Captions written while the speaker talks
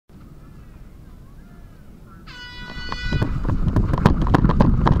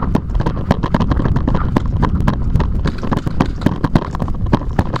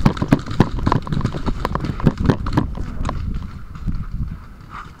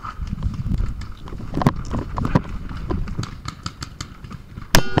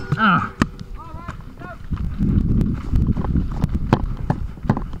Ah.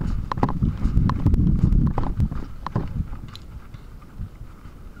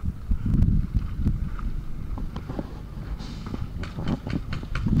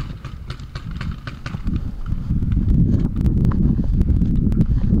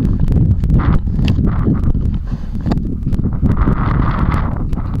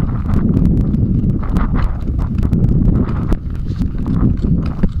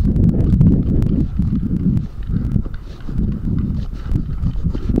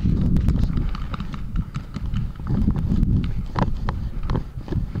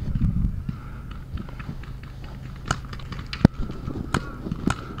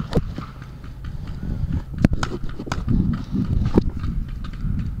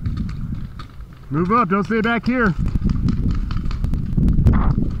 Move up, don't stay back here.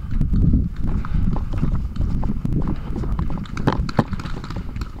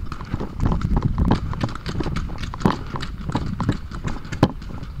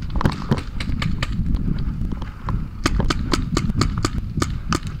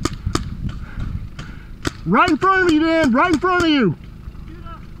 Right in front of you, Dan, right in front of you.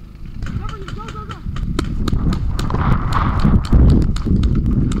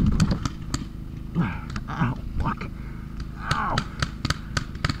 Ow, fuck. Ow.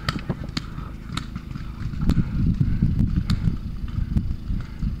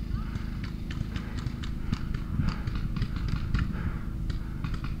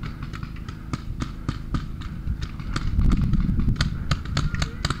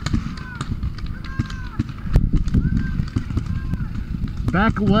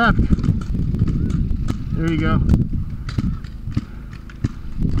 Back left. There you go.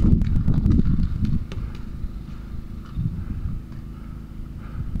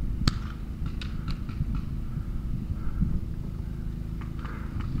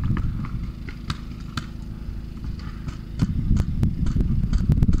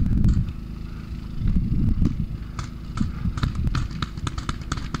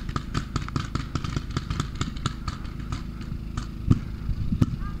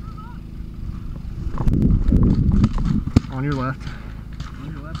 On your left.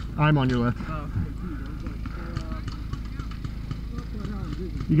 On your left? I'm on your left. Oh,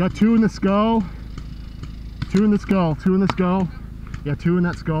 you got two in the skull. Two in the skull. Two in the skull. Yeah, two in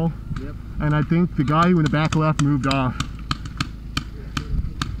that skull. Yep. And I think the guy who in the back left moved off.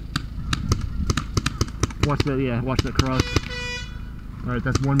 Watch that, yeah, watch that cross. Alright,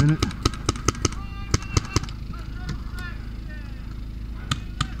 that's 1 minute.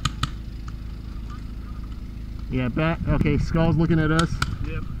 Yeah, back. Okay, skull's looking at us.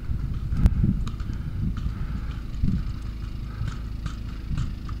 Yep.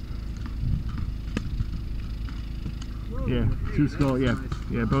 Whoa, Yeah, two skulls. Yeah, nice.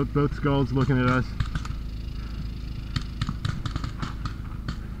 yeah, both skulls looking at us.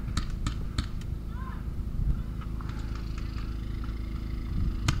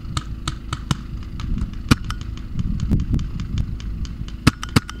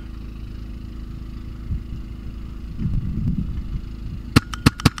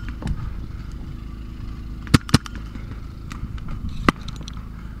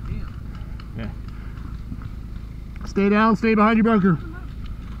 Yeah. Stay down, stay behind your bunker.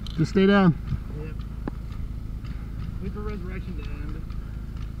 Just stay down. Yep. Wait for resurrection to end.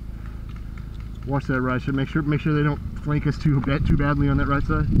 Watch that right side. Make sure they don't flank us too badly on that right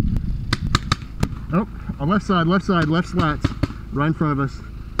side. Oh, on left side, left slats. Right in front of us.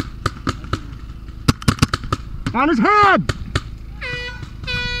 On his head!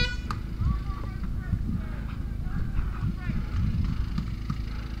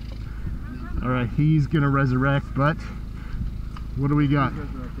 Alright, he's gonna resurrect, but what do we got?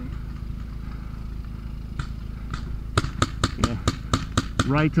 Yeah.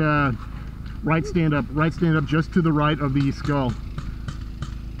 Right stand up just to the right of the skull.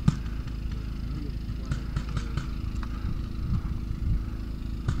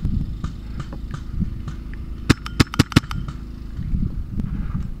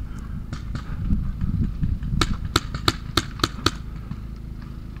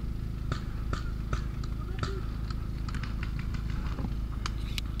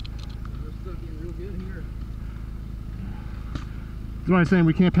 That's why I'm saying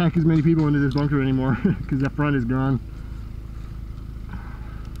we can't pack as many people into this bunker anymore because that front is gone.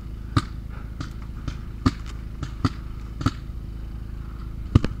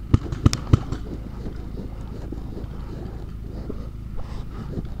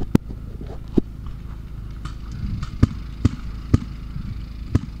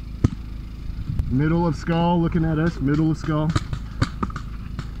 Middle of skull looking at us, middle of skull.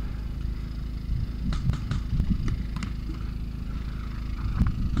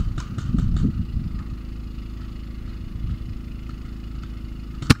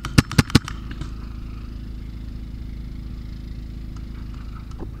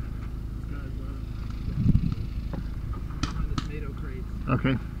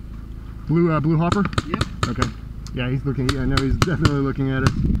 Okay. Blue hopper? Yep. Okay. Yeah, he's looking. I know he's definitely looking at it.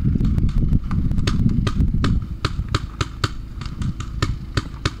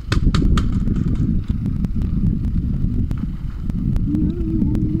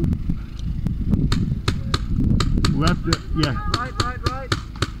 Left, yeah. Right.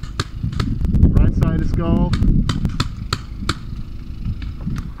 Right side of skull.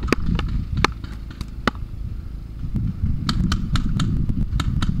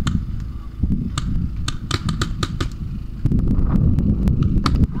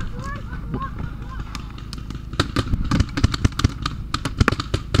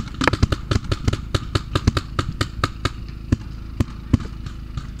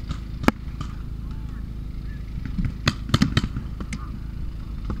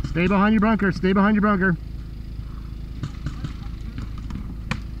 Stay behind your bunker. Stay behind your bunker.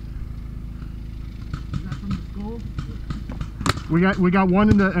 Is that from the skull? We got one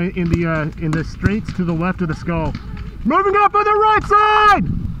in the straights to the left of the skull. Moving up on the right side.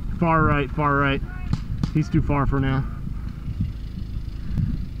 Far right. Far right. He's too far for now.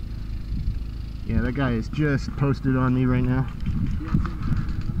 Yeah, that guy is just posted on me right now.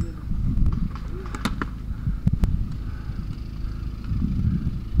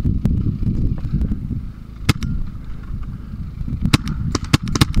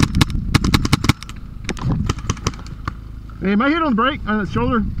 Hey, am I hit on the brake? On the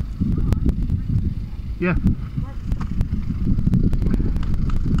shoulder? Yeah.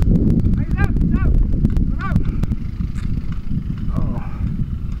 Oh.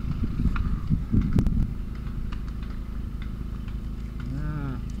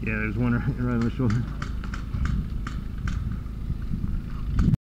 Yeah, there's one right on the shoulder.